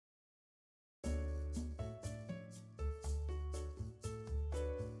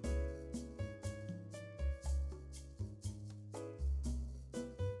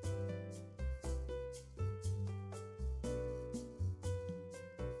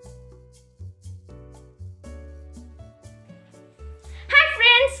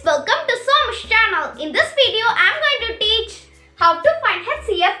welcome to Sowmi's channel. In this video, I am going to teach how to find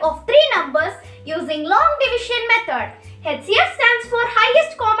HCF of three numbers using long division method. HCF stands for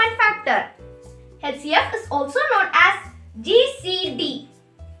highest common factor. HCF is also known as GCD.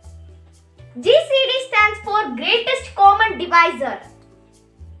 GCD stands for greatest common divisor.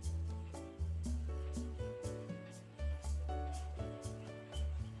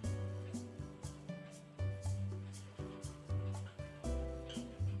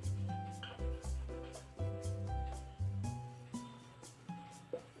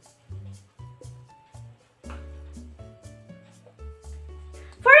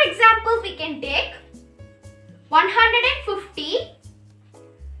 For example, we can take 150,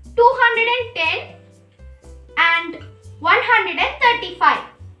 210 and 135.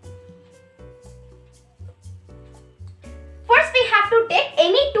 First, we have to take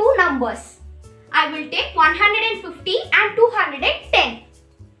any two numbers. I will take 150 and 210.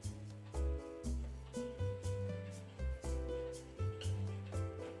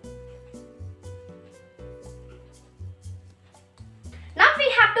 Now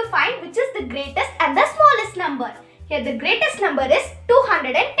we have to find which is the greatest and the smallest number. Here the greatest number is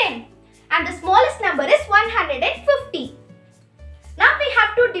 210 and the smallest number is 150. Now we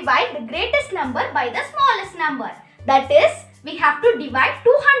have to divide the greatest number by the smallest number. That is, we have to divide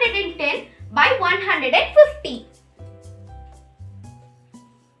 210 by 150.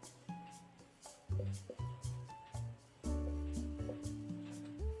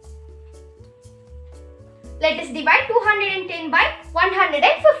 Let us divide 210 by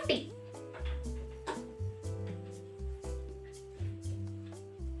 150.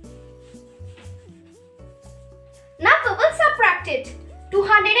 Now we will subtract it.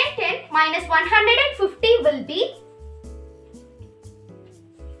 210 minus 150 will be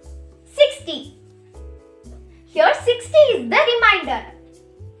 60. Here 60 is the remainder.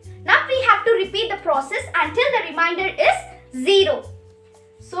 Now we have to repeat the process until the remainder is 0.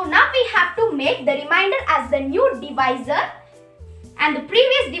 So now we have to make the remainder as the new divisor and the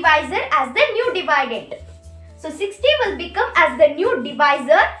previous divisor as the new dividend. So 60 will become as the new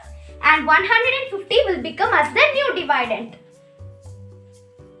divisor and 150 will become as the new dividend.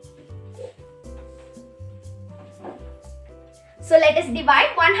 So let us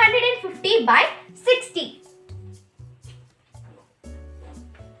divide 150 by 60.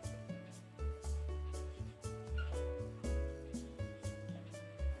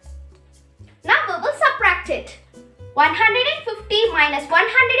 Now we will subtract it. 150 minus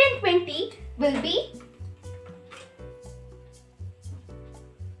 120 will be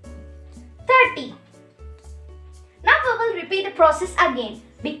 30. Now we will repeat the process again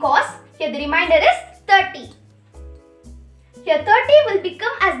because here the remainder is 30. Here 30 will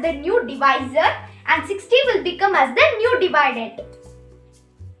become as the new divisor and 60 will become as the new dividend.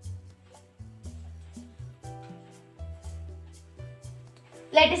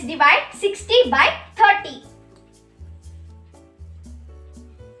 Let us divide 60 by 30.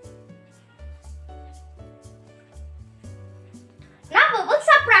 Now we will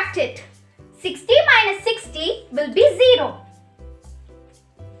subtract it. 60 minus 60 will be 0.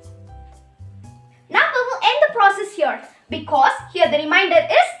 Now we will end the process here because here the remainder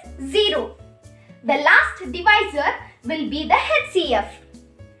is 0. The last divisor will be the HCF.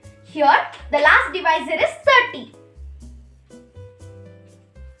 Here the last divisor is 30.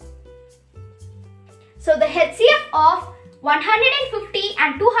 So the HCF of 150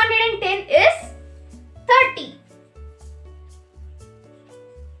 and 210 is 30.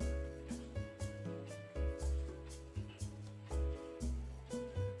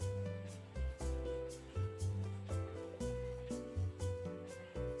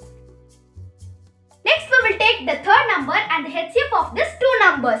 Next we will take the third number and the HCF of these two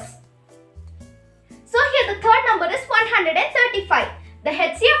numbers. So here the third number is 135. The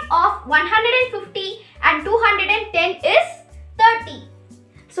HCF of 150 and 210 is 30.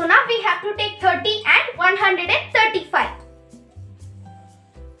 So now we have to take 30 and 135.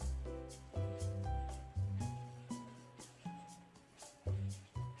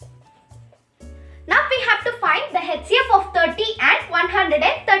 Now we have to find the HCF of 30 and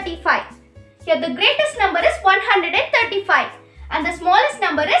 135. Here the greatest number is 135 and the smallest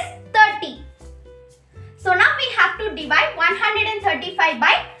number is 30. So now we have to divide 135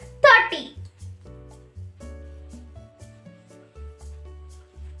 by 30.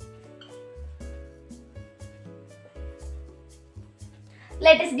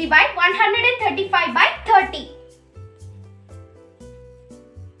 Let us divide 135 by 30.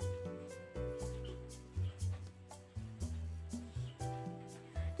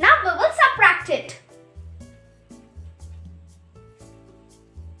 Now we will subtract it.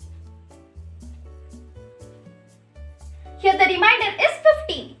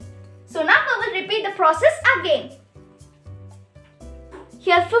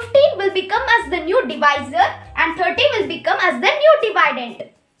 Here 15 will become as the new divisor and 30 will become as the new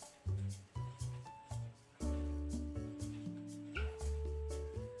dividend.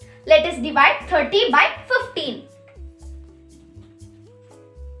 Let us divide 30 by 15.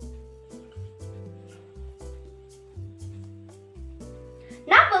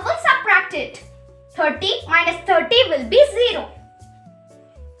 Now we will subtract it. 30 minus 30 will be 0.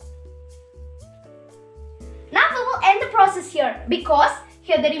 Now we will end the process here because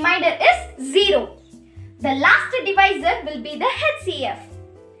here the remainder is 0. The last divisor will be the HCF.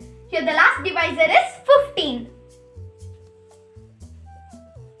 Here the last divisor is 15.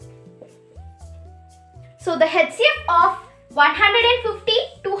 So the HCF of 150,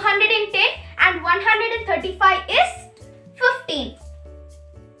 210 and 135 is 15.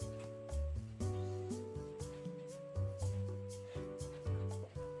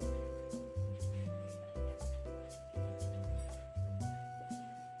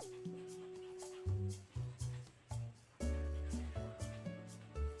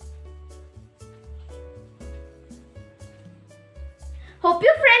 Hope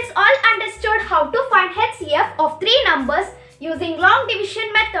you friends all understood how to find HCF of 3 numbers using long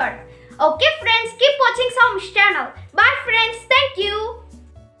division method. Okay friends, keep watching Sowmi's channel. Bye friends, thank you.